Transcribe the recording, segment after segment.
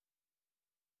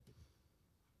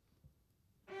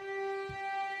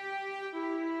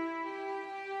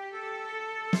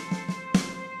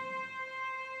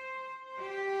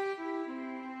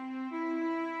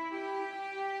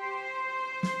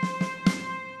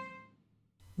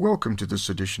Welcome to this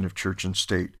edition of Church and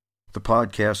State, the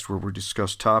podcast where we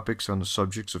discuss topics on the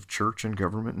subjects of church and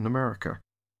government in America.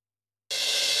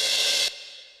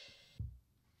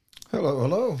 Hello,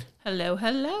 hello. Hello,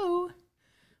 hello.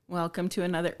 Welcome to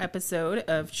another episode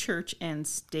of Church and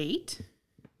State.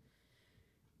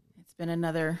 It's been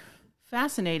another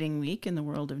fascinating week in the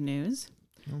world of news.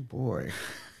 Oh, boy.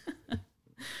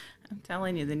 I'm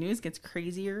telling you, the news gets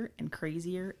crazier and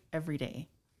crazier every day.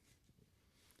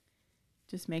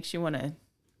 Just makes you want to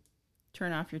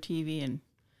turn off your TV and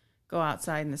go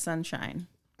outside in the sunshine,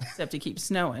 except it keeps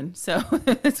snowing, so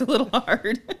it's a little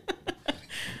hard.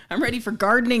 I'm ready for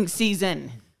gardening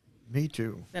season. Me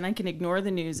too. Then I can ignore the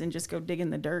news and just go dig in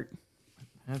the dirt.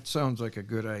 That sounds like a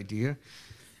good idea.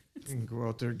 You can go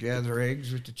out there, gather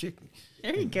eggs with the chickens.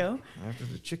 There you go. After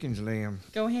the chickens lay them.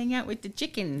 Go hang out with the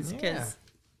chickens, because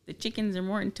the chickens are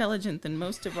more intelligent than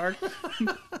most of our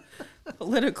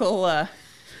political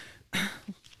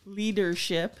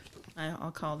leadership,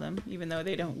 I'll call them. Even though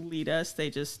they don't lead us, they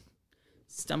just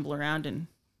stumble around and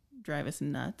drive us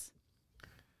nuts.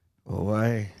 Oh,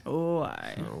 aye. Oh,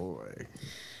 aye. Oh, aye.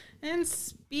 And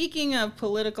speaking of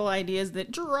political ideas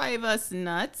that drive us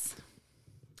nuts,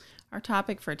 our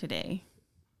topic for today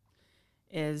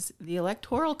is the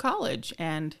Electoral College,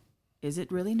 and is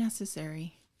it really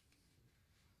necessary?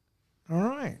 All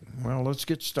right. Well, let's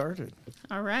get started.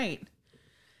 All right.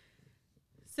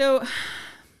 So,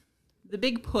 the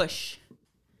big push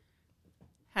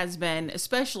has been,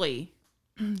 especially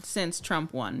since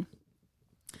Trump won,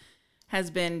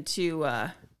 has been to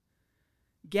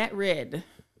get rid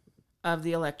of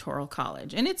the Electoral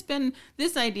College. And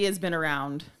this idea has been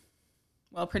around,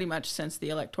 well, pretty much since the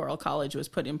Electoral College was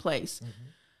put in place.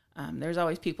 Mm-hmm. There's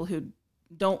always people who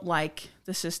don't like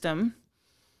the system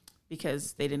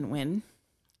because they didn't win.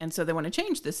 And so they want to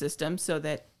change the system so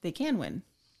that they can win.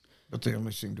 But they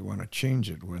only seem to want to change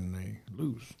it when they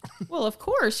lose. Well, of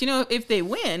course, if they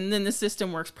win, then the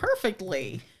system works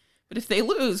perfectly. But if they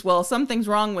lose, well, something's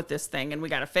wrong with this thing and we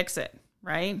got to fix it,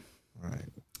 right? Right.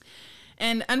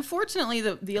 And unfortunately,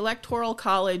 the Electoral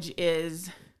College it's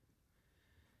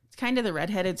kind of the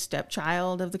redheaded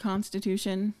stepchild of the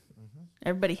Constitution. Mm-hmm.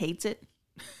 Everybody hates it.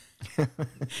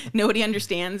 Nobody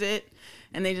understands it.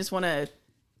 And they just want to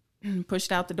push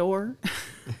it out the door.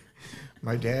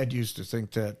 My dad used to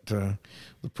think that the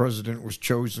president was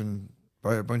chosen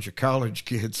by a bunch of college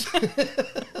kids.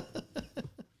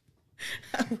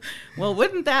 Well,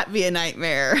 wouldn't that be a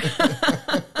nightmare?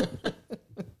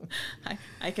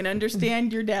 I can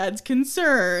understand your dad's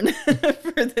concern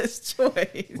for this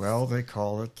choice. Well, they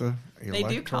call it the Electoral They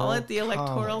do call it the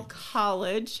Electoral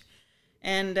College.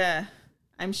 And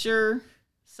I'm sure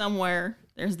somewhere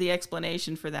there's the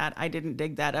explanation for that. I didn't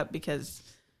dig that up because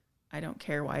I don't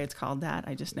care why it's called that.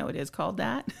 I just know it is called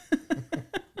that.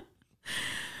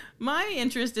 My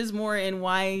interest is more in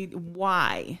why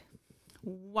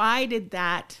did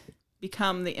that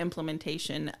become the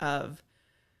implementation of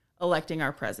electing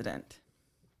our president?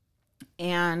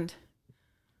 And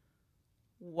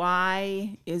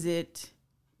why is it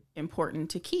important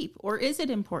to keep? Or is it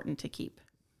important to keep?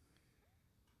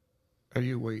 Are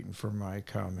you waiting for my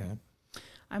comment?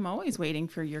 I'm always waiting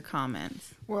for your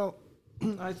comments. Well,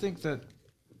 I think that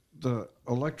the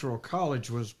Electoral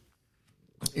College was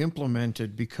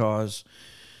implemented because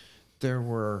there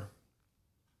were,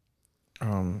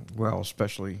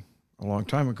 especially a long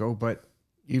time ago, but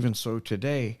even so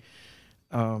today,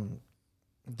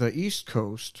 the East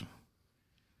Coast,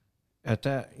 at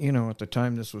the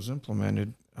time this was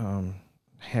implemented,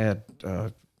 had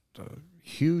a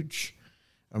huge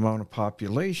amount of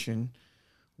population,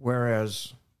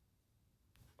 whereas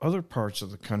other parts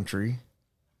of the country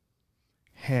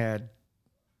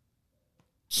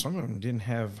some of them didn't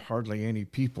have hardly any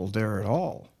people there at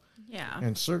all. Yeah.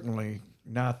 And certainly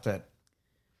not that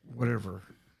whatever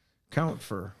count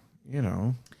for,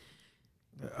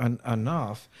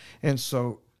 enough. And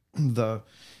so the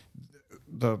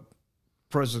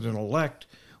president-elect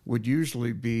would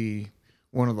usually be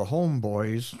one of the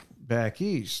homeboys back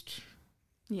east.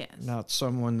 Yes. Not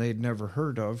someone they'd never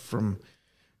heard of from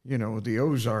the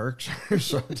Ozarks or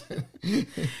something.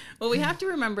 Well, we have to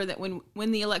remember that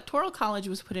when the Electoral College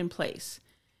was put in place,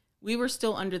 we were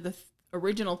still under the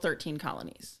original 13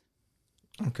 colonies.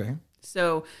 Okay.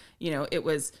 So, it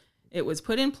was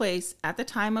put in place at the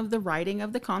time of the writing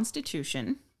of the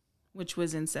Constitution, which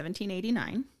was in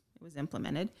 1789. It was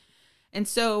implemented. And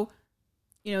so,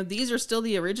 these are still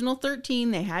the original 13.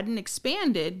 They hadn't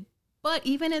expanded, but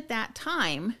even at that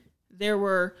time, there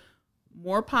were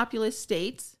more populous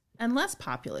states and less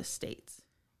populous states.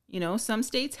 Some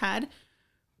states had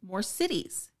more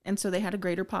cities And so they had a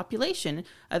greater population.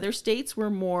 Other states were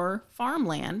more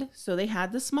farmland, so they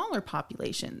had the smaller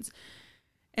populations.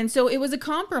 And so it was a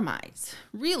compromise,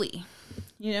 really.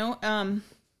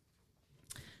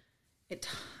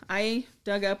 I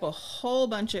dug up a whole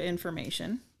bunch of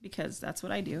information because that's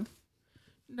what I do.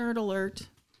 Nerd alert.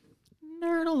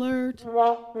 Nerd alert.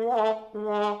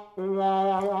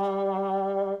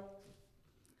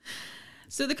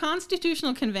 So the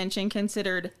Constitutional Convention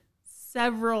considered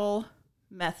several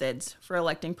methods for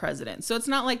electing president. So it's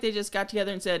not like they just got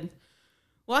together and said,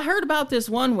 well, I heard about this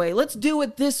one way. Let's do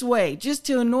it this way just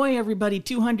to annoy everybody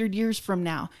 200 years from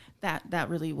now. That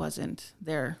really wasn't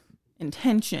their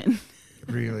intention.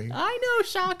 Really? I know,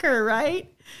 shocker,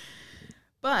 right?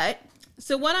 But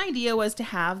so one idea was to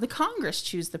have the Congress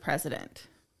choose the president,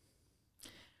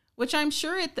 which I'm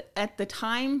sure at the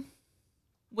time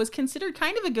was considered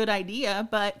kind of a good idea,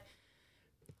 but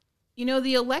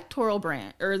the electoral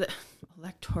branch, or the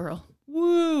electoral,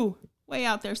 way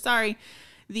out there, sorry,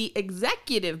 the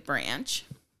executive branch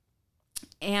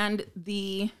and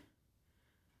the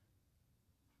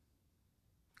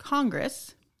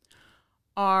Congress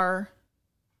are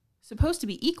supposed to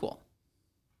be equal,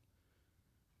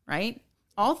 right?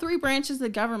 All three branches of the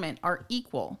government are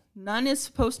equal. None is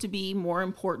supposed to be more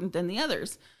important than the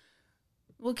others.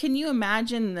 Well, can you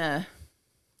imagine the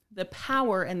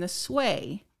power and the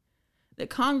sway that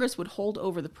Congress would hold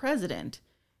over the president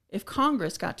if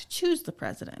Congress got to choose the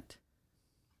president?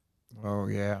 Oh,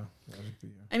 yeah.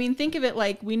 I mean, think of it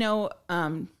like we know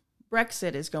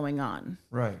Brexit is going on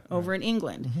over in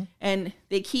England, and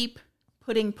they keep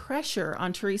putting pressure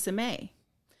on Theresa May.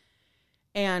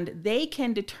 And they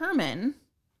can determine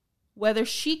whether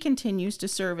she continues to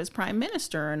serve as prime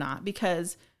minister or not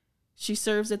because she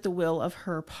serves at the will of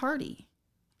her party.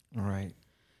 Right.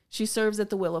 She serves at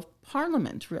the will of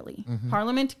Parliament, really.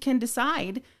 Parliament can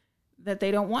decide that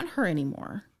they don't want her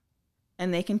anymore,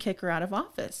 and they can kick her out of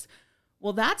office.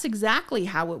 Well, that's exactly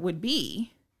how it would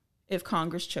be if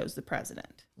Congress chose the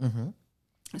president.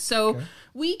 So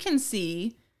we can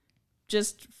see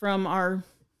just from our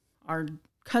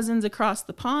cousins across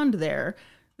the pond there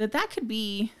that could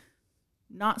be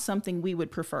not something we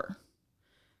would prefer.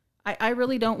 I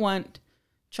really don't want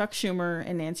Chuck Schumer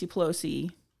and Nancy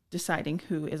Pelosi deciding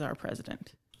who is our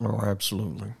president. Oh,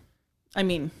 absolutely. I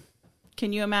mean,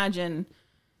 can you imagine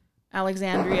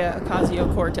Alexandria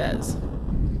Ocasio-Cortez?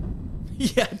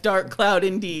 Yeah, dark cloud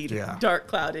indeed. Yeah. Dark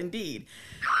cloud indeed.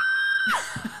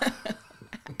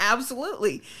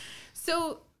 Absolutely.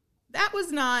 So that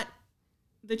was not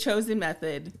the chosen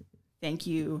method. Thank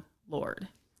you, Lord.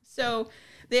 So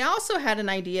they also had an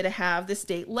idea to have the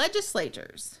state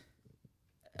legislatures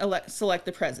select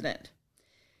the president.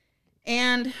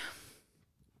 And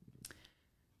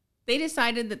they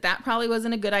decided that probably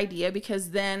wasn't a good idea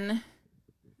because then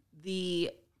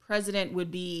the president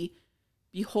would be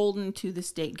beholden to the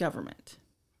state government,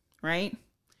 right?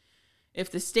 If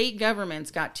the state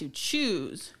governments got to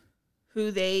choose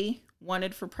who they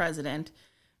wanted for president,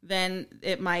 then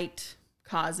it might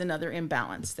cause another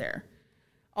imbalance there.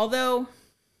 Although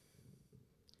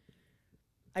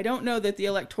I don't know that the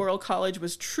Electoral College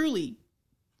was truly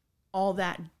all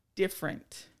that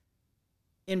different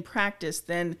in practice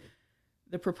than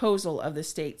the proposal of the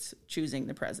states choosing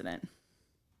the president.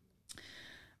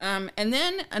 And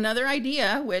then another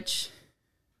idea, which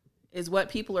is what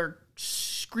people are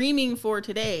screaming for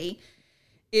today,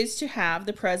 is to have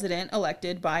the president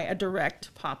elected by a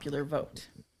direct popular vote.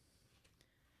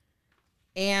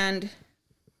 And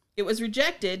it was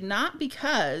rejected not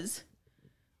because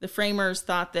the framers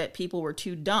thought that people were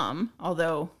too dumb,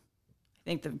 although I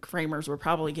think the framers were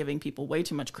probably giving people way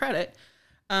too much credit,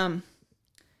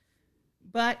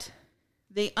 but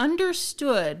they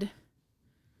understood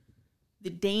the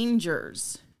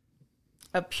dangers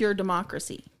of pure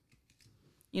democracy.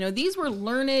 These were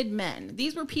learned men.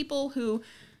 These were people who,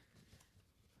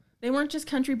 they weren't just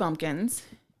country bumpkins.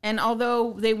 And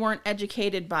although they weren't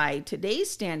educated by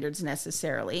today's standards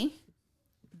necessarily,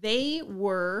 they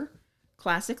were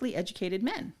classically educated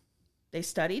men. They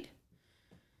studied.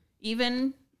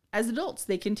 Even as adults,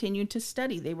 they continued to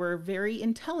study. They were very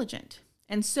intelligent.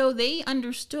 And so they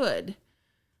understood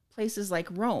places like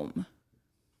Rome,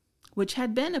 which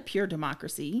had been a pure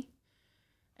democracy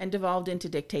and devolved into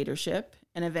dictatorship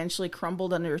and eventually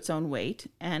crumbled under its own weight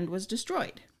and was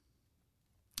destroyed.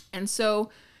 And so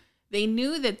they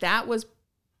knew that was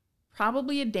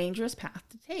probably a dangerous path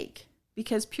to take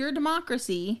because pure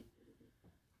democracy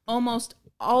almost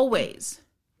always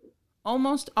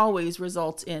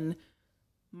results in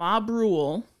mob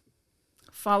rule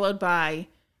followed by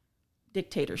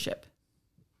dictatorship.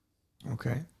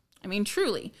 Okay. I mean,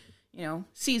 truly,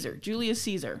 Caesar, Julius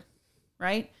Caesar,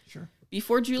 right? Sure.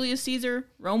 Before Julius Caesar,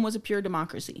 Rome was a pure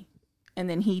democracy, and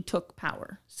then he took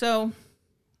power. So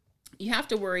you have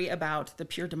to worry about the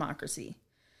pure democracy.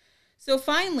 So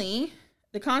finally,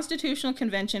 the Constitutional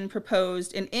Convention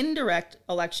proposed an indirect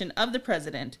election of the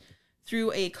president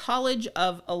through a college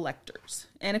of electors.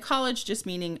 And a college just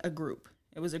meaning a group.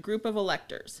 It was a group of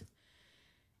electors.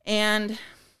 And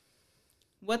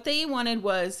what they wanted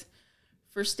was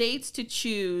for states to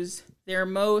choose their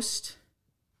most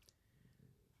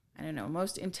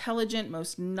intelligent,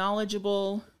 most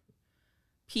knowledgeable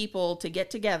people to get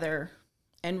together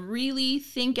and really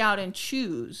think out and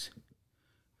choose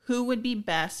who would be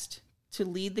best to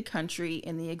lead the country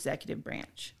in the executive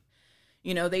branch.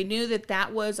 They knew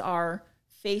that was our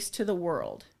face to the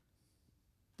world.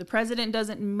 The president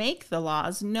doesn't make the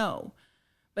laws, no,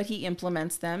 but he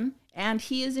implements them, and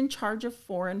he is in charge of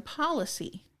foreign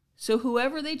policy. So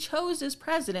whoever they chose as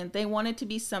president, they wanted to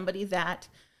be somebody that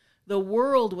the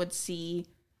world would see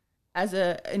as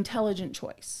an intelligent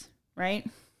choice, right?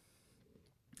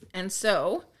 And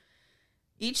so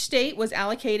each state was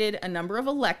allocated a number of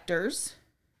electors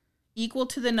equal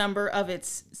to the number of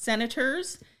its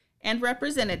senators and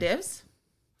representatives.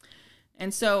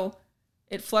 And so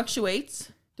it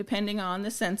fluctuates depending on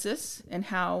the census and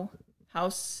how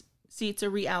House seats are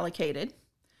reallocated.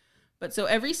 But so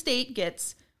every state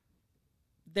gets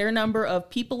their number of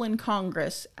people in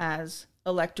Congress as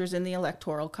electors in the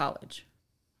Electoral College,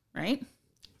 right?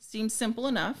 Seems simple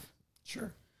enough.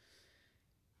 Sure.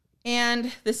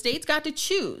 And the states got to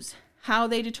choose how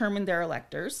they determined their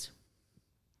electors,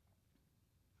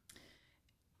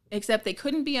 except they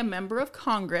couldn't be a member of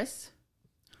Congress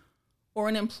or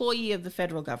an employee of the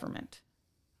federal government.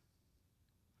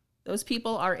 Those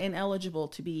people are ineligible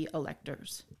to be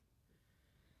electors.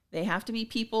 They have to be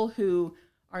people who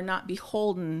are not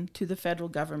beholden to the federal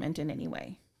government in any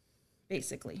way,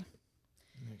 basically.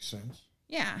 Makes sense.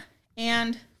 Yeah.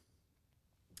 And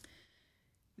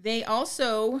they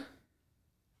also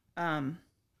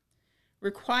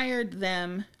required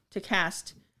them to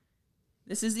cast,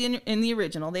 this is in the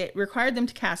original, they required them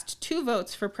to cast 2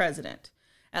 votes for president,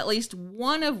 at least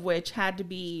one of which had to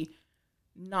be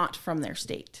not from their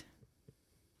state.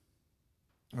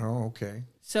 Oh, okay.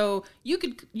 So you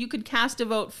could cast a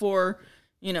vote for,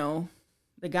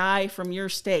 the guy from your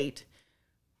state,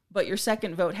 but your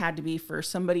second vote had to be for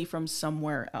somebody from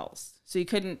somewhere else. So you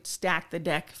couldn't stack the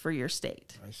deck for your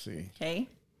state. I see. Okay?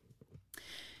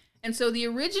 And so the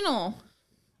original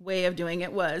way of doing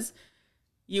it was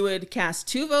you would cast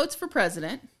 2 votes for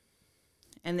president,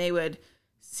 and they would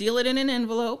seal it in an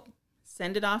envelope,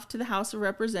 send it off to the House of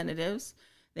Representatives.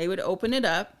 They would open it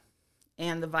up,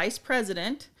 and the current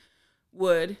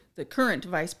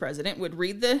vice president would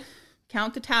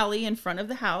count the tally in front of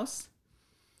the House,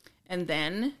 and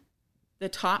then the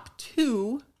top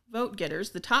 2 vote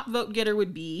getters, the top vote getter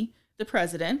would be the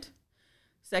president,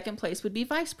 second place would be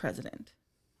vice president.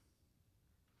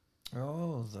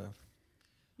 Oh,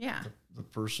 the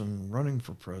person running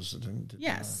for president.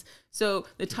 Yes. So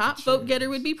the top vote getter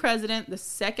would be president, the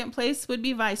second place would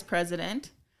be vice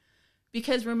president.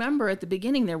 Because remember, at the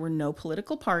beginning, there were no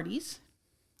political parties.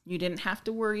 You didn't have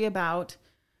to worry about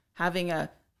having a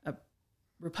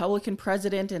Republican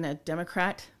president and a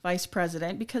Democrat vice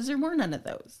president because there were none of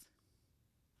those.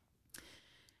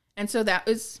 And so that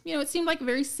was, it seemed like a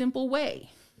very simple way.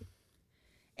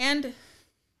 And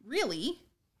really,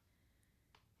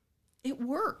 it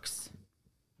works.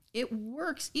 It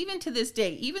works even to this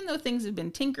day, even though things have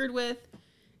been tinkered with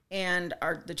and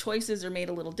the choices are made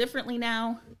a little differently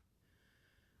now.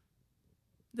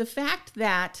 The fact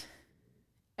that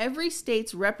every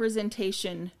state's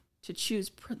representation to choose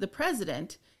the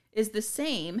president is the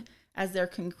same as their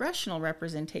congressional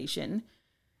representation,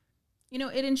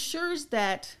 it ensures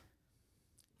that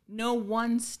no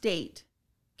one state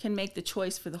can make the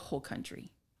choice for the whole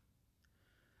country.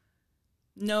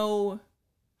 No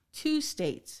 2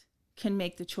 states can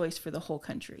make the choice for the whole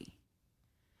country.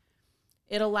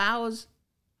 It allows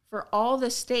for all the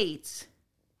states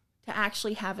to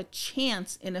actually have a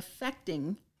chance in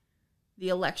affecting the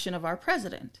election of our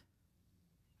president.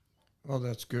 Well,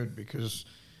 that's good because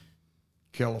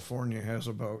California has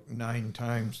about 9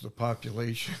 times the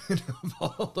population of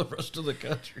all the rest of the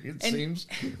country, it seems.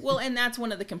 Well, and that's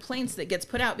one of the complaints that gets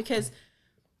put out because,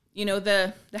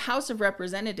 the House of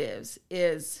Representatives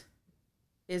is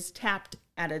tapped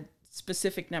at a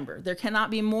specific number. There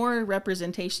cannot be more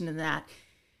representation than that,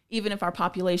 even if our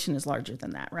population is larger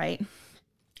than that, right?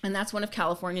 And that's one of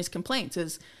California's complaints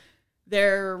is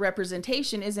their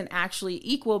representation isn't actually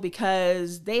equal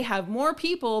because they have more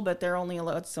people, but they're only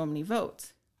allowed so many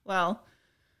votes. Well,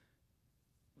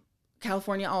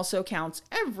 California also counts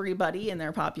everybody in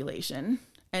their population.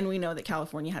 And we know that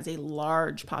California has a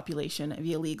large population of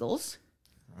illegals.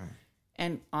 Right.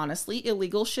 And honestly,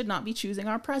 illegals should not be choosing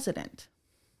our president.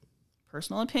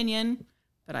 Personal opinion,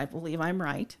 but I believe I'm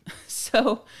right.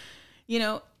 So,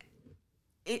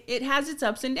 it has its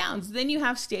ups and downs. Then you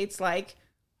have states like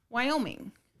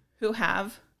Wyoming, who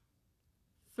have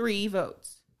 3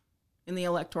 votes in the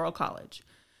Electoral College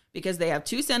because they have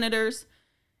 2 senators,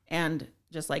 and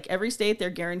just like every state, they're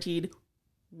guaranteed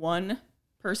 1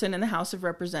 person in the House of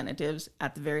Representatives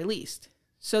at the very least.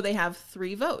 So they have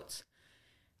 3 votes.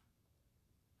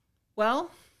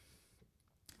 Well,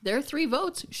 their 3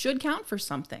 votes should count for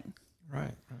something.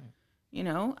 Right.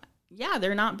 Yeah,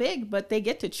 they're not big, but they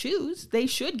get to choose. They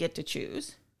should get to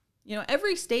choose.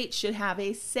 Every state should have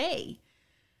a say.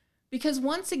 Because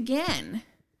once again,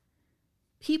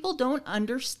 people don't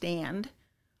understand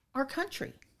our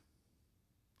country.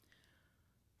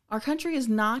 Our country is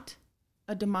not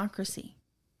a democracy.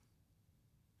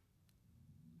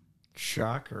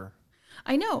 Shocker.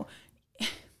 I know.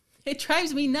 It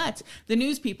drives me nuts. The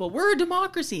news people, we're a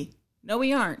democracy. No,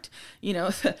 we aren't.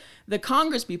 The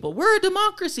Congress people, we're a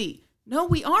democracy. No,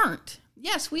 we aren't.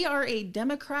 Yes, we are a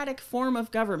democratic form of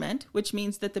government, which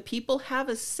means that the people have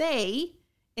a say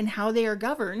in how they are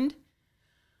governed.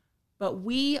 But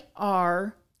we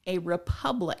are a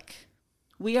republic.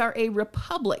 We are a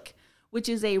republic, which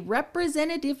is a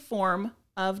representative form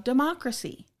of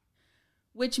democracy,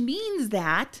 which means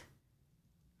that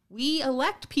we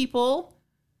elect people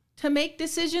to make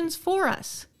decisions for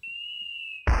us.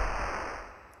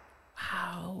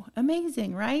 Wow,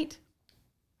 amazing, right?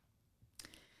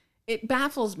 It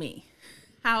baffles me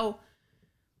how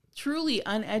truly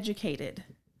uneducated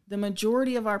the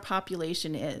majority of our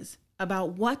population is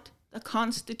about what the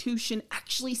Constitution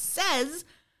actually says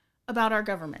about our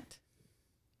government.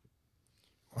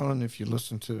 Well, and if you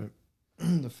listen to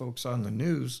the folks on the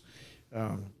news,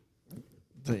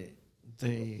 they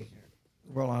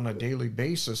on a daily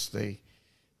basis, they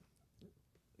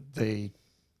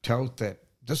tout that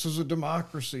this is a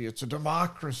democracy. It's a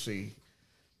democracy.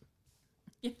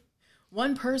 Yeah.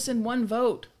 1 person, 1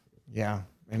 vote. Yeah,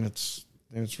 and it's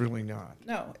really not.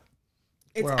 No,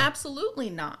 it's absolutely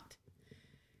not.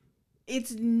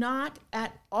 It's not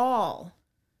at all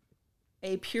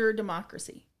a pure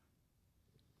democracy.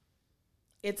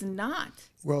 It's not.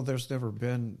 Well, there's never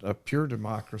been a pure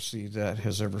democracy that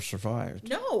has ever survived.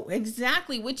 No,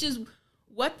 exactly, which is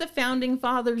what the Founding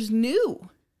Fathers knew.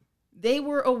 They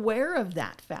were aware of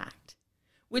that fact,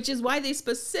 which is why they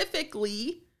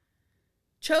specifically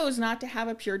chose not to have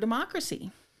a pure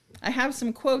democracy. I have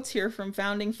some quotes here from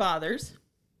Founding Fathers.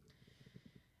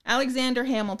 Alexander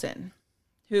Hamilton,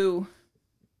 who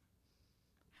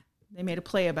they made a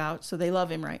play about, so they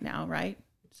love him right now, right?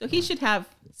 So he should have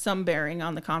some bearing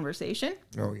on the conversation.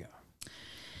 Oh, yeah.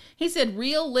 He said,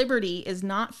 real liberty is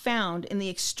not found in the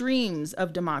extremes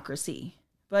of democracy,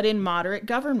 but in moderate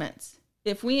governments.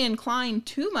 If we incline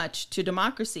too much to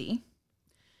democracy,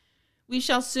 we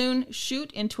shall soon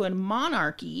shoot into a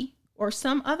monarchy or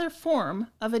some other form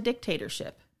of a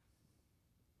dictatorship.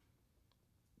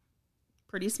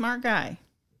 Pretty smart guy.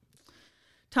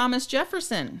 Thomas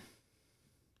Jefferson,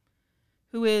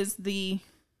 who is the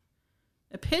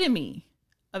epitome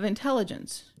of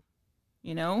intelligence.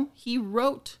 He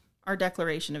wrote our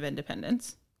Declaration of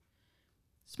Independence.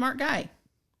 Smart guy.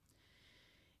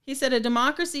 He said, a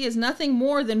democracy is nothing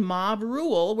more than mob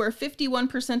rule where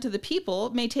 51% of the people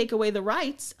may take away the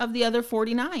rights of the other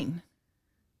 49.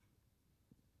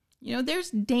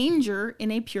 There's danger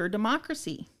in a pure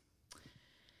democracy.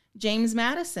 James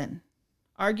Madison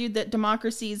argued that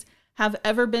democracies have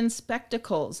ever been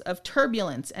spectacles of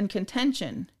turbulence and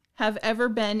contention, have ever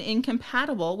been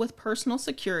incompatible with personal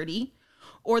security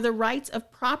or the rights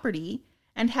of property,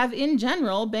 and have in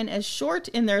general been as short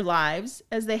in their lives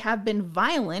as they have been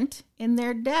violent in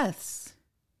their deaths.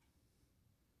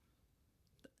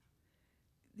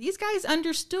 These guys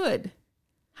understood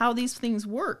how these things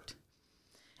worked.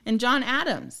 And John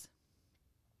Adams,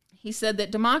 he said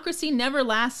that democracy never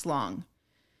lasts long.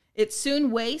 It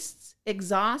soon wastes,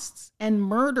 exhausts, and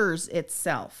murders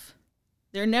itself.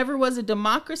 There never was a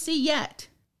democracy yet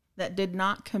that did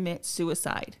not commit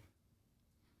suicide.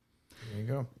 There you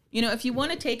go. If you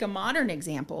want to take a modern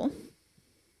example,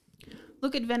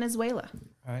 look at Venezuela.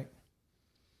 All right.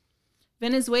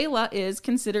 Venezuela is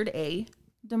considered a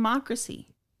democracy.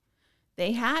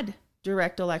 They had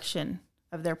direct election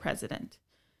of their president.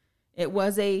 It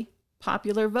was a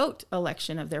popular vote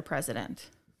election of their president.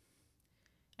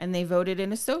 And they voted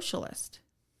in a socialist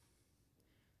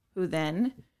who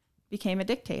then became a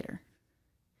dictator.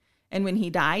 And when he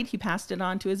died, he passed it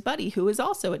on to his buddy, who is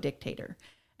also a dictator.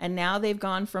 And now they've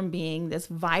gone from being this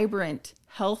vibrant,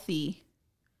 healthy,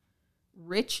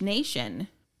 rich nation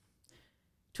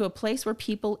to a place where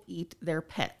people eat their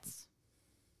pets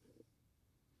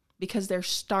because they're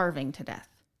starving to death.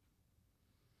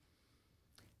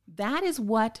 That is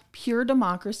what pure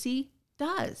democracy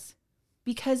does,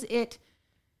 because it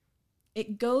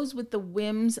goes with the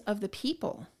whims of the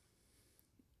people.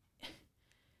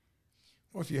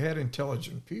 Well, if you had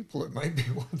intelligent people, it might be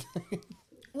one thing.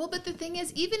 Well, but the thing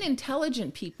is, even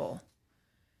intelligent people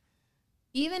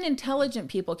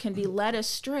can be led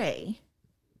astray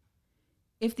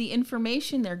if the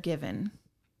information they're given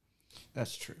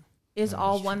That's true. is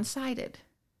all one-sided.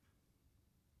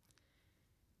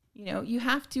 You know, you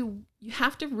have to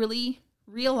really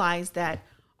realize that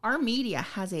our media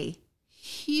has a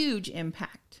huge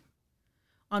impact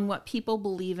on what people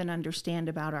believe and understand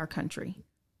about our country.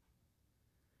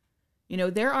 You know,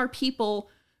 there are people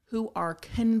who are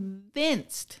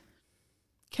convinced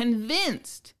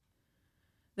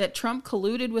that Trump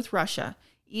colluded with Russia,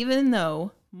 even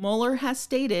though Mueller has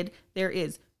stated there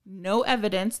is no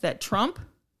evidence that Trump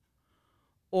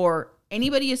or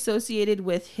anybody associated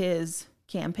with his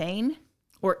campaign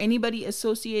or anybody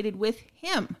associated with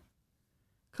him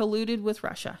colluded with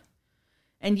Russia.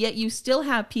 And yet you still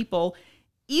have people,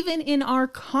 even in our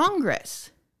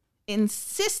Congress,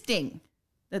 insisting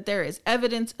that there is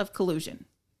evidence of collusion.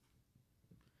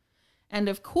 And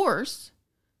of course,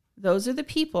 those are the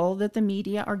people that the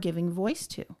media are giving voice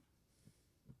to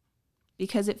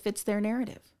because it fits their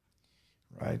narrative.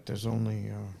 Right. There's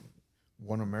only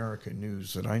One American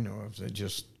News that I know of that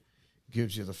just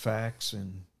gives you the facts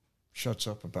and shuts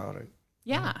up about it.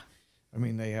 Yeah. I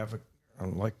mean, they have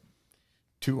like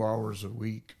 2 hours a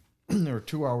week or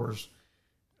 2 hours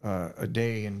a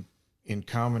day in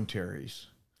commentaries.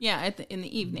 Yeah, in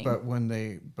the evening. But when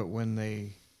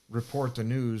they report the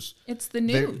news, it's the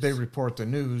news. They report the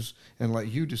news and let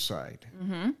you decide.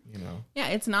 Mm-hmm. You know. Yeah,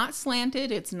 it's not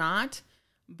slanted. It's not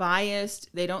biased.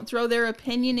 They don't throw their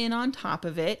opinion in on top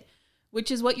of it,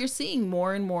 which is what you're seeing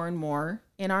more and more and more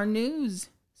in our news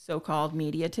so-called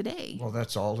media today. Well,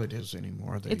 that's all it is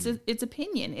anymore. It's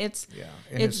opinion. It's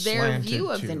it's their view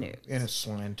of the news. And it's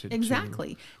slanted.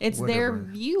 Exactly. It's their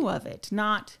view of it,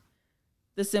 not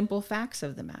the simple facts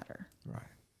of the matter. Right.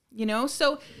 You know,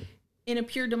 so in a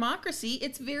pure democracy,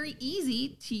 it's very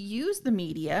easy to use the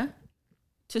media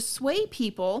to sway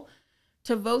people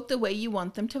to vote the way you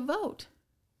want them to vote.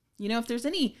 You know, if there's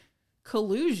any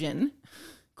collusion,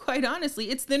 quite honestly,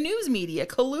 it's the news media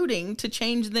colluding to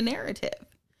change the narrative,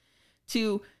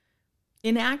 to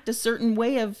enact a certain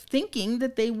way of thinking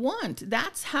that they want.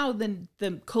 That's how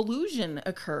the collusion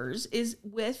occurs, is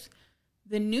with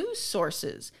the news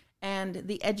sources and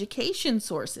the education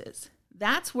sources.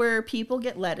 That's where people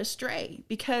get led astray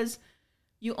because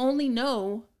you only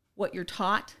know what you're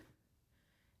taught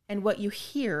and what you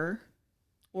hear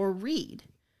or read.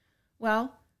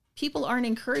 Well, people aren't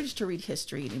encouraged to read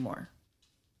history anymore.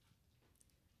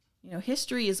 You know,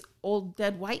 history is old,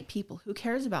 dead white people. Who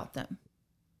cares about them?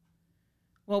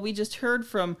 Well, we just heard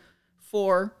from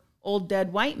 4 old,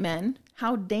 dead white men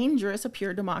how dangerous a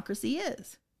pure democracy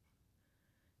is.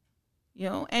 You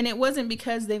know, and it wasn't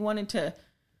because they wanted to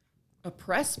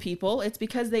oppress people. It's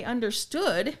because they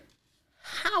understood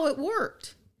how it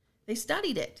worked. They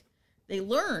studied it. They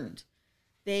learned.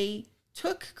 They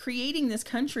took creating this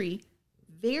country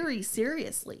very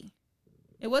seriously.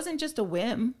 It wasn't just a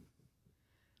whim.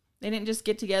 They didn't just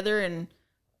get together and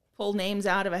pull names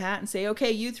out of a hat and say,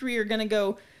 okay, you 3 are going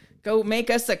to go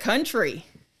make us a country.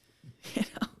 You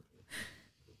know?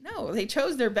 No, they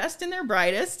chose their best and their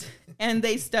brightest, and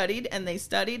they studied and they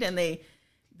studied and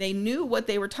they knew what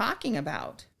they were talking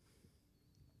about.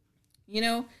 You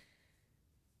know,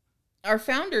 our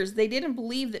founders, they didn't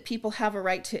believe that people have a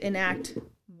right to enact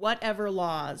whatever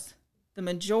laws the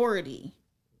majority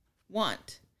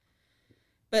want,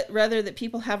 but rather that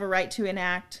people have a right to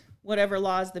enact whatever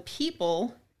laws the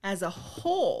people as a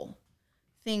whole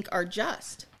think are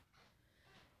just.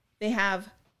 They have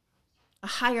a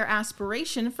higher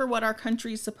aspiration for what our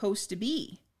country is supposed to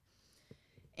be.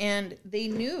 And they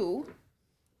knew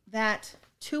that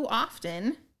too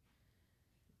often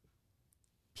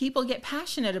people get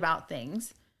passionate about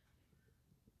things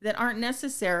that aren't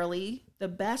necessarily the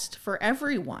best for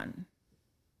everyone.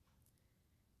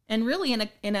 And really in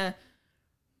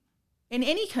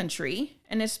any country,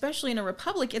 and especially in a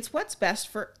republic, it's what's best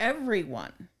for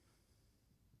everyone.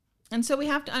 And so we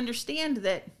have to understand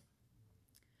that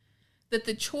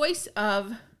the choice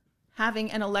of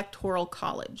having an electoral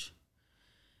college,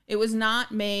 it was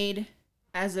not made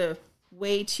as a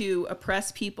way to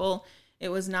oppress people. It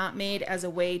was not made as a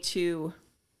way to,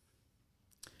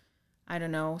 I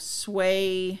don't know,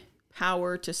 sway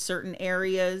power to certain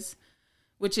areas,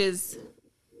 which is,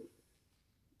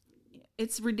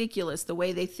 it's ridiculous the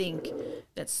way they think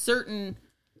that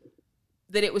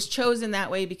it was chosen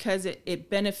that way because it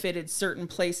benefited certain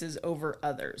places over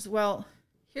others. Well,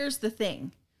 here's the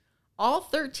thing. All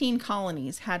 13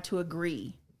 colonies had to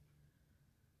agree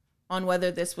on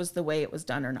whether this was the way it was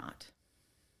done or not.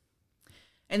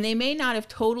 And they may not have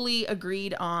totally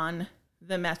agreed on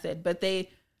the method, but they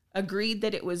agreed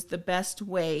that it was the best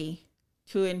way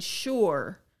to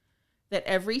ensure that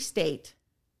every state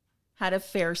had a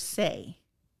fair say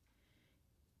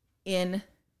in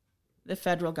the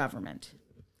federal government.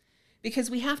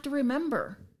 Because we have to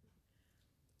remember,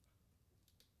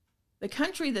 the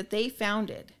country that they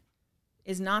founded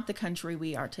is not the country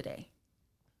we are today.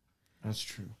 That's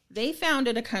true. They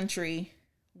founded a country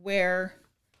where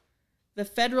the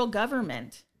federal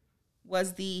government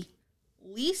was the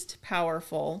least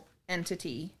powerful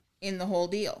entity in the whole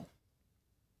deal.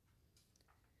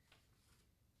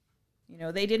 You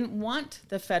know, they didn't want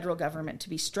the federal government to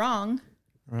be strong.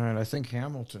 Right. I think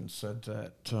Hamilton said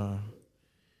that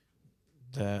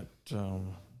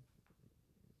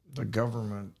the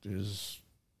government is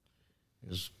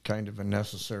kind of a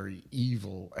necessary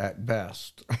evil at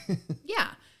best.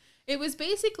 Yeah. It was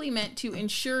basically meant to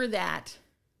ensure that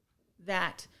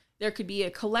there could be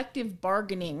a collective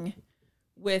bargaining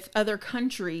with other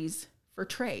countries for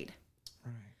trade.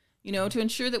 Right. You know, to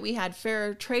ensure that we had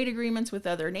fair trade agreements with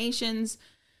other nations,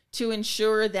 to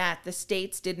ensure that the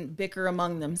states didn't bicker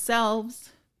among themselves,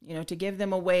 you know, to give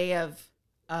them a way of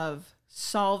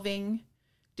solving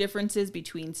differences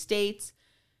between states,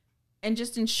 and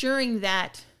just ensuring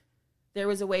that there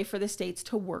was a way for the states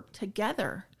to work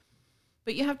together.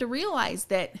 But you have to realize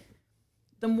that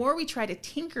the more we try to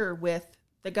tinker with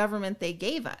the government they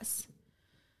gave us,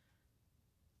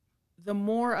 the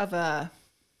more of a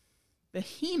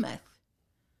behemoth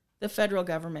the federal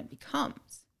government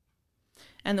becomes.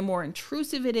 And the more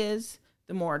intrusive it is,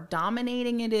 the more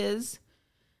dominating it is,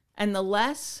 and the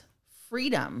less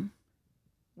freedom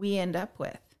we end up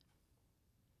with.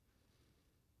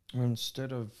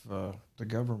 Instead of the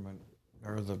government,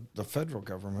 or the federal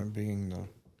government being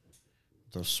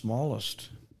the smallest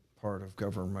part of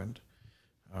government,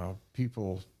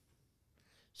 people,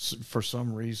 for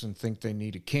some reason, think they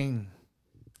need a king.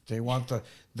 They want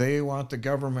the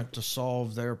government to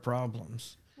solve their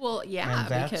problems. Well, yeah,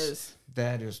 because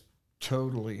that is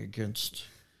totally against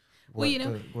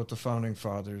what the founding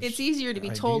fathers. It's easier to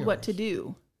be told what to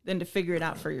do than to figure it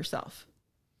out for yourself.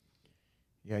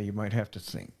 Yeah, you might have to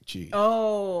think, gee.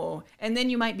 Oh, and then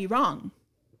you might be wrong.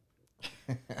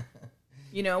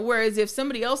 You know, whereas if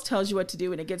somebody else tells you what to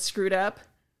do and it gets screwed up,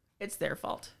 it's their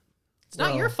fault. It's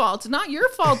not your fault. It's not your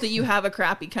fault that you have a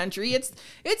crappy country.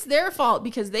 It's their fault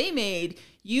because they made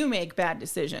you make bad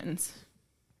decisions.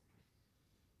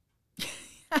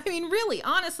 I mean, really,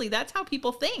 honestly, that's how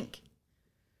people think.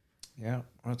 Yeah,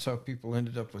 that's how people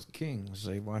ended up with kings.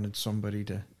 They wanted somebody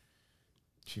to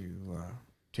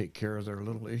take care of their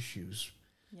little issues.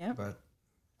 Yeah. But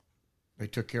they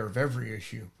took care of every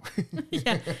issue.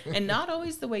 Yeah, and not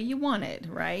always the way you wanted,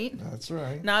 right? That's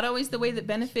right. Not always the way that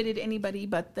benefited anybody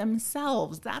but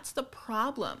themselves. That's the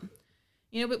problem.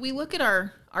 You know, but we look at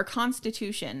our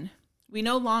Constitution. We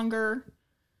no longer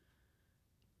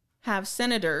have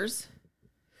senators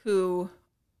who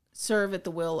serve at the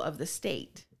will of the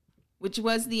state, which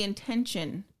was the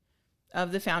intention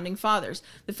of the Founding Fathers.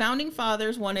 The Founding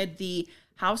Fathers wanted the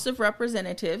House of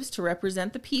Representatives to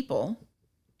represent the people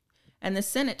and the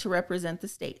Senate to represent the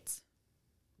states.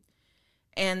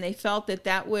 And they felt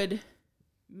that would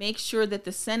make sure that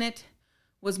the Senate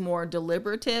was more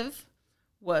deliberative,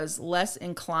 was less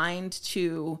inclined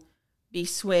to be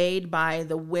swayed by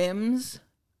the whims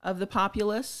of the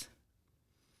populace,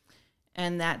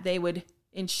 and that they would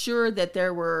ensure that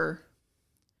there were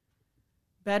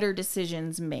better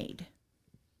decisions made.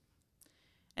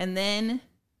 And then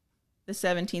the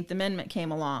 17th Amendment came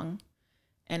along,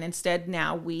 and instead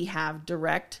now we have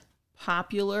direct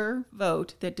popular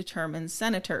vote that determines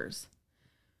senators.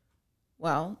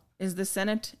 Well, is the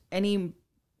Senate any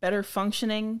better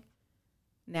functioning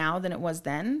now than it was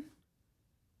then?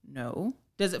 No.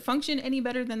 Does it function any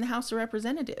better than the House of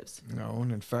Representatives? No,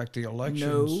 and in fact, the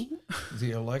elections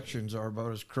are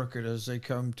about as crooked as they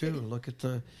come too. Look at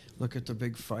the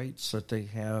big fights that they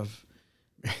have.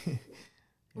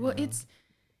 Well, it's,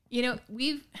 you know,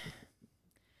 we've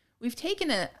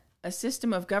taken a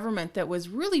system of government that was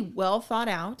really well thought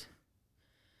out,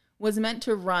 was meant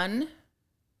to run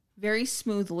very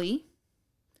smoothly,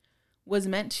 was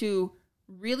meant to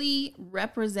really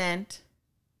represent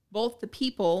both the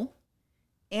people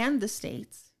and the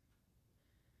states,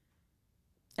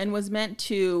 and was meant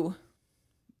to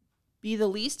be the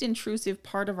least intrusive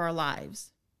part of our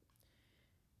lives.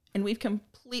 And we've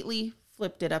completely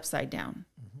flipped it upside down.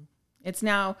 Mm-hmm. It's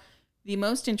now the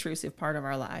most intrusive part of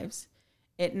our lives.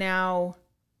 It now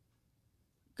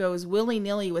goes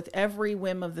willy-nilly with every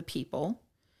whim of the people.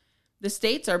 The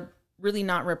states are really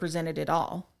not represented at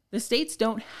all. The states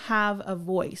don't have a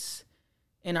voice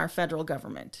in our federal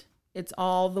government. It's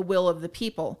all the will of the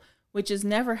people, which is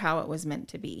never how it was meant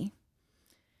to be.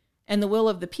 And the will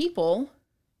of the people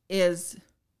is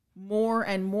more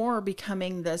and more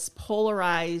becoming this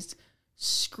polarized,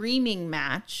 screaming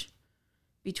match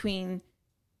between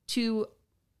two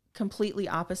completely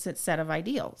opposite set of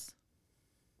ideals.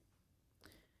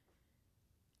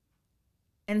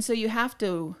 And so you have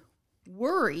to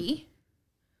worry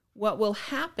what will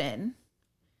happen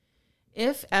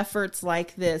if efforts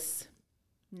like this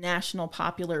national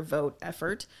popular vote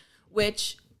effort,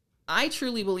 which I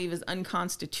truly believe is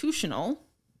unconstitutional,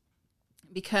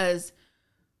 because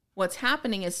what's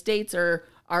happening is states are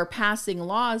passing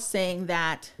laws saying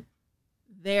that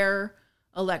their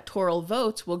electoral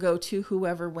votes will go to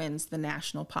whoever wins the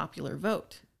national popular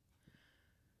vote.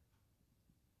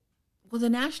 Well, the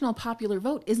national popular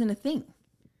vote isn't a thing.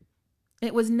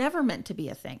 It was never meant to be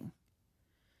a thing.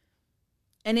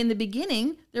 And in the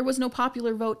beginning, there was no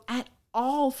popular vote at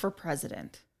all for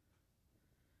president.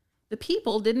 The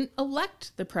people didn't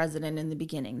elect the president in the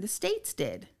beginning. The states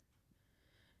did.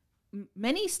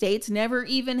 Many states never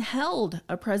even held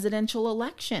a presidential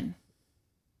election.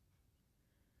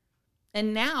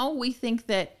 And now we think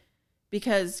that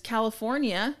because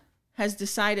California has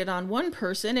decided on one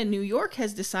person and New York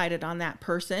has decided on that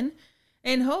person,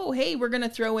 and hey, we're going to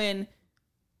throw in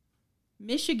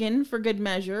Michigan for good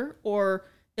measure, or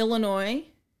Illinois,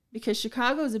 because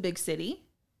Chicago is a big city.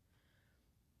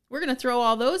 We're going to throw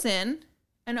all those in,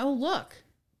 and look,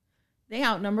 they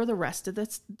outnumber the rest of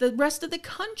the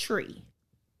country.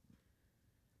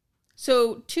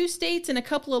 So 2 states and a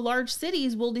couple of large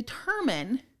cities will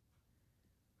determine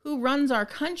who runs our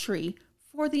country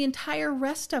for the entire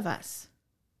rest of us.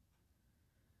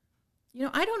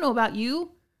 I don't know about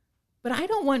you, but I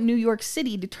don't want New York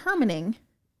City determining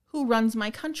who runs my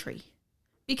country,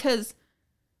 because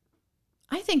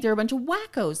I think there are a bunch of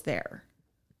wackos there.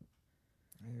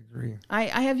 I agree.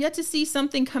 I have yet to see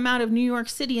something come out of New York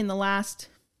City in the last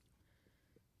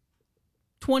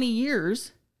 20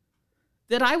 years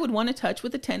that I would want to touch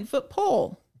with a 10-foot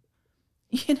pole.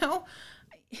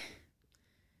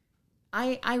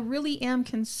 I really am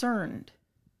concerned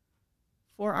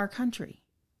for our country.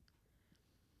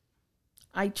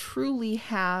 I truly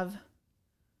have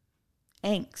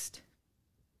angst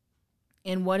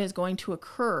in what is going to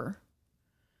occur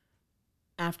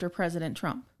after President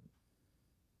Trump.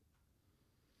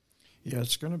 Yeah,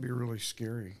 it's going to be really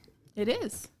scary. It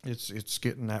is. It's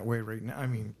getting that way right now. I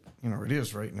mean, it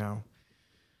is right now.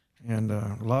 And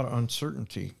a lot of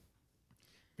uncertainty,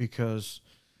 because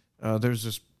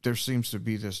there seems to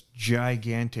be this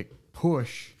gigantic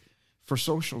push for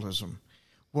socialism.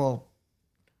 Well,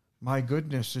 my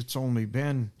goodness, it's only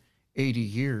been 80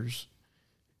 years.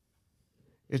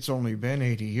 It's only been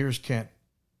 80 years. Can't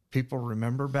people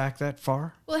remember back that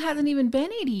far? Well, it hasn't even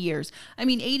been 80 years. I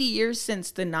mean, 80 years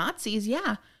since the Nazis,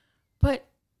 yeah. But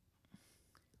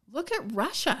look at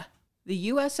Russia, the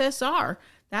USSR.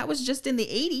 That was just in the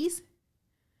 80s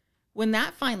when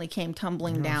that finally came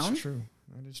tumbling down. That's true.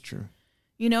 That is true.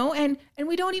 And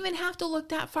we don't even have to look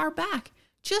that far back.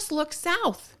 Just look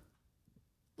south.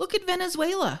 Look at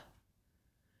Venezuela.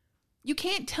 You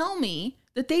can't tell me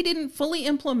that they didn't fully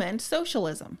implement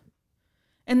socialism.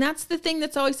 And that's the thing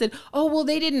that's always said,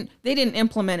 they didn't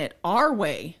implement it our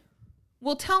way.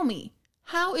 Well, tell me,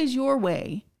 how is your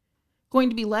way going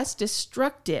to be less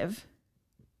destructive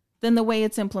than the way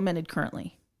it's implemented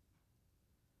currently?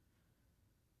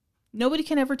 Nobody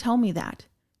can ever tell me that.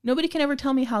 Nobody can ever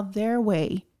tell me how their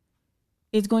way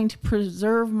is going to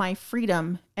preserve my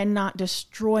freedom and not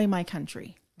destroy my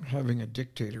country. Having a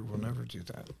dictator will never do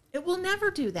that. It will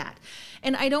never do that.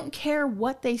 And I don't care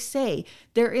what they say.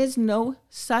 There is no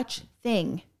such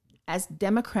thing as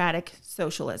democratic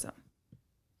socialism.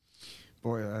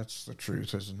 Boy, that's the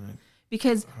truth, isn't it?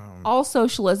 Because all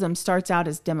socialism starts out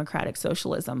as democratic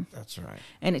socialism. That's right.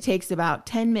 And it takes about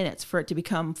 10 minutes for it to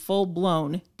become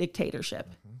full-blown dictatorship.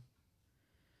 Mm-hmm.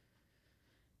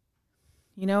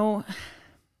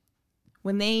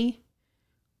 When they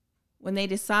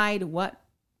decide what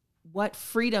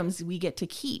freedoms we get to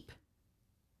keep,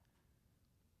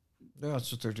 Yeah,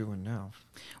 that's what they're doing now.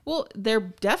 Well, they're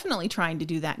definitely trying to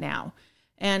do that now.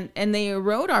 And they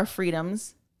erode our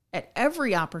freedoms at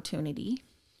every opportunity.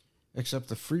 Except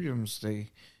the freedoms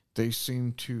they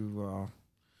seem to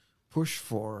push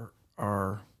for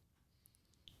are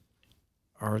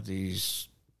these,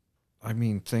 I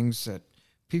mean, things that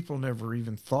people never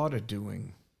even thought of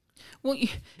doing. Well,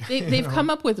 they've come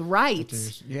up with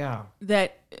rights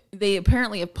that they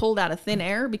apparently have pulled out of thin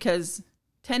air because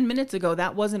 10 minutes ago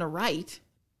that wasn't a right.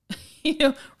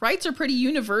 Rights are pretty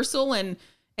universal and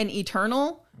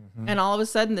eternal, and all of a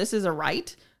sudden this is a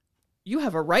right. You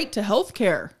have a right to health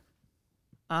care.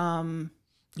 No.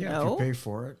 If you pay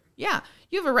for it. Yeah,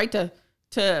 you have a right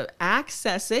to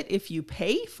access it if you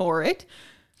pay for it.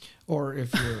 Or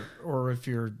if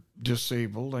you're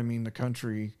disabled, I mean, the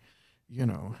country,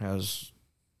 has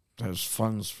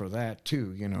funds for that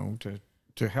too,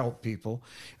 to help people.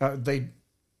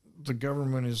 The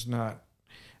government is not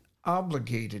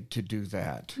obligated to do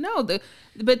that. No,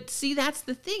 but see, that's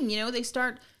the thing. They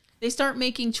start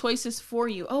making choices for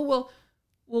you. Oh, well,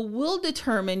 we'll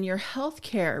determine your health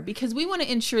care because we want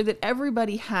to ensure that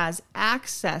everybody has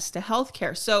access to health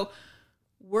care. So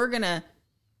we're going to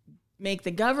make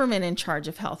the government in charge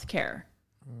of health care.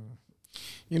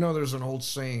 There's an old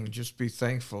saying, just be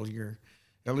thankful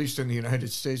at least in the United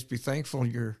States, be thankful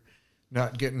you're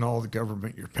not getting all the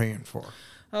government you're paying for.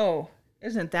 Oh,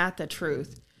 isn't that the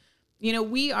truth?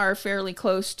 We are fairly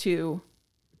close to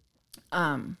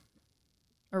a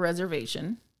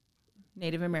reservation,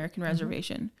 Native American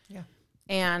reservation. Yeah.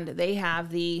 And they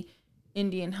have the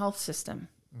Indian health system,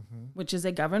 which is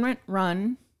a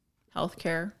government-run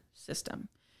healthcare system.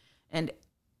 And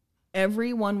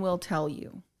everyone will tell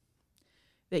you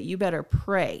that you better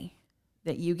pray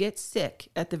that you get sick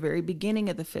at the very beginning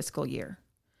of the fiscal year.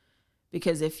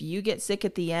 Because if you get sick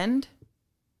at the end,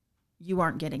 you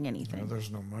aren't getting anything. No, there's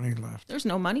no money left. There's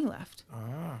no money left.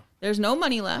 Ah. There's no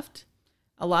money left.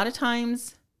 A lot of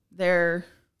times you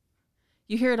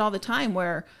hear it all the time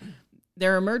where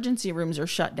their emergency rooms are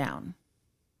shut down.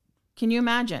 Can you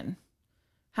imagine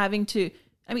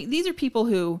these are people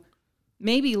who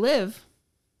maybe live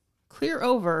clear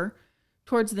over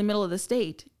towards the middle of the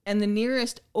state, and the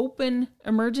nearest open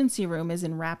emergency room is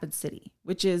in Rapid City,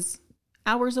 which is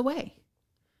hours away.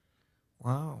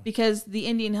 Wow. Because the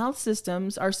Indian health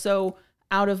systems are so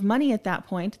out of money at that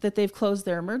point that they've closed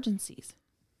their emergencies.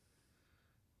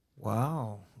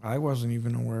 Wow. I wasn't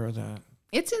even aware of that.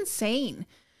 It's insane.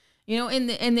 And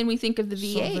then we think of the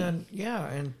VA. So then,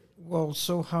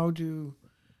 so how do,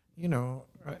 how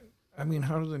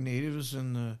do the natives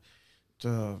and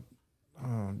the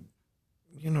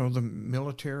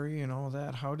military and all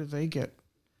that, how do they get,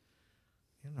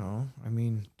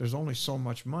 there's only so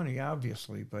much money,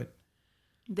 obviously, but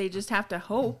they just have to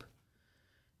hope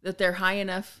that they're high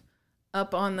enough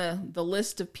up on the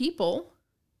list of people,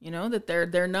 that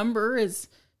their number is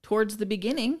towards the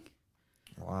beginning.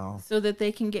 Wow. So that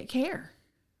they can get care.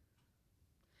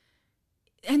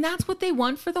 And that's what they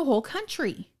want for the whole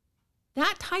country.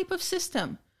 That type of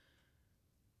system.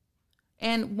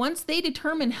 And once they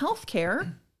determine health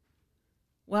care,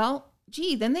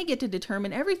 then they get to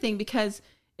determine everything, because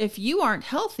if you aren't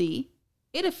healthy,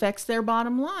 it affects their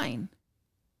bottom line.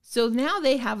 So now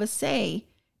they have a say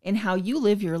in how you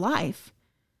live your life,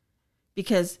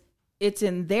 because it's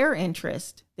in their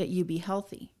interest that you be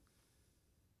healthy.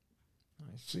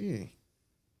 I see.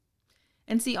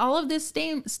 And see, all of this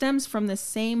stems from the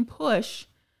same push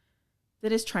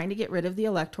that is trying to get rid of the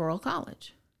Electoral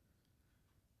College.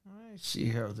 I see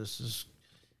how this is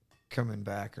coming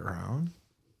back around.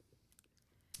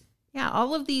 Yeah,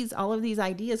 all of these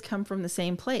ideas come from the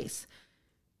same place.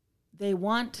 They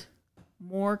want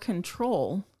more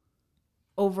control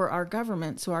over our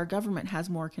government, so our government has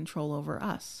more control over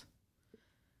us.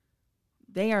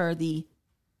 They are the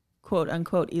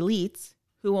quote-unquote elites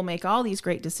who will make all these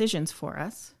great decisions for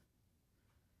us.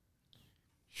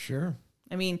 Sure.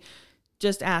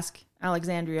 Just ask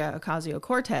Alexandria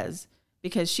Ocasio-Cortez,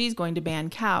 because she's going to ban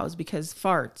cows because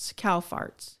cow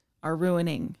farts, are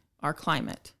ruining our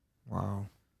climate. Wow.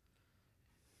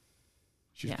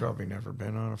 She's probably never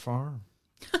been on a farm.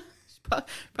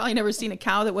 Probably never seen a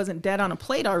cow that wasn't dead on a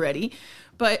plate already.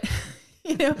 But,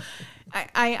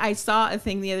 I saw a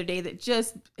thing the other day that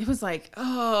it was like,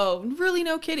 oh, really,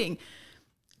 no kidding.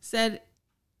 Said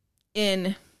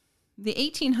in the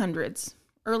 1800s,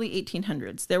 early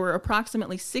 1800s, there were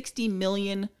approximately 60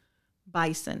 million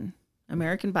bison,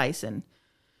 American bison,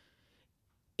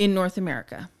 in North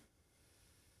America.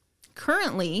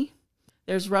 Currently,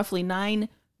 there's roughly 9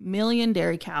 million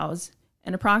dairy cows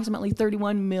and approximately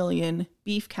 31 million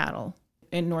beef cattle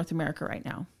in North America right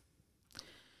now.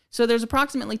 So there's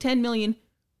approximately 10 million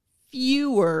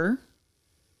fewer,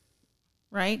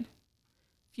 right?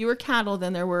 Fewer cattle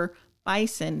than there were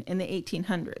bison in the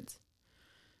 1800s.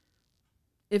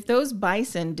 If those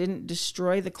bison didn't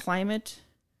destroy the climate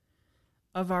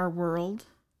of our world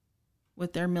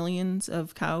with their millions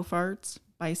of cow farts,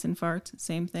 bison farts,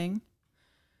 same thing,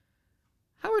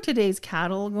 how are today's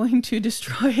cattle going to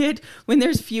destroy it when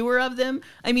there's fewer of them?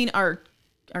 I mean, are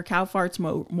cow farts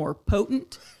more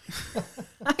potent?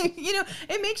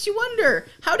 It makes you wonder,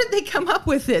 how did they come up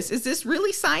with this? Is this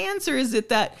really science, or is it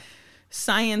that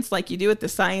science like you do at the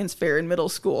science fair in middle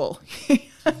school?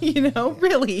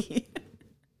 Really?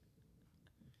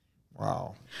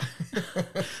 Wow.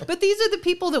 But these are the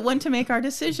people that want to make our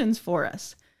decisions for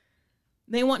us.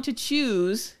 They want to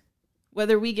choose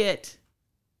whether we get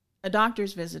a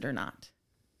doctor's visit or not.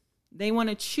 They want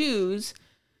to choose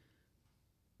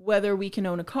whether we can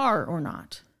own a car or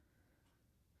not.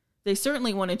 They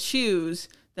certainly want to choose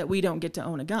that we don't get to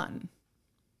own a gun.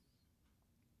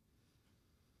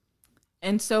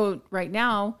 And so right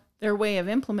now, their way of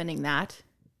implementing that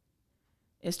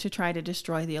is to try to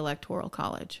destroy the Electoral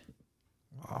College.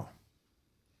 Wow.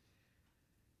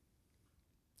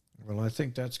 Well, I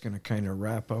think that's going to kind of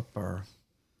wrap up our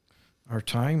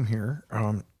time here.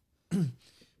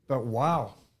 But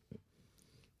wow,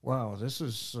 this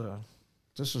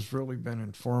has really been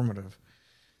informative.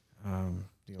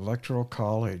 The Electoral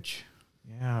College,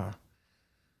 yeah.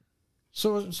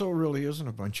 So it really isn't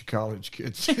a bunch of college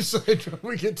kids decide what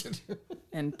we get to do.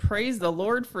 And praise the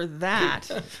Lord for that.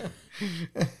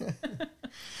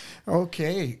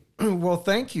 Okay. Well,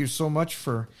 thank you so much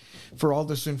for all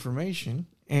this information,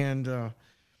 and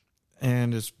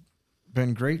it's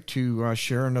been great to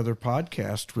share another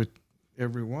podcast with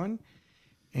everyone.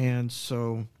 And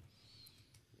so,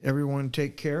 everyone,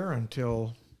 take care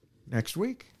until next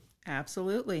week.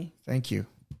 Absolutely. Thank you.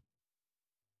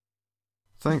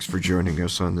 Thanks for joining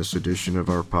us on this edition of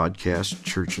our podcast,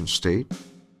 Church and State.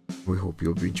 We hope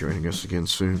you'll be joining us again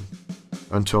soon.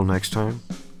 Until next time,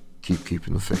 keep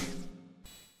keeping the faith.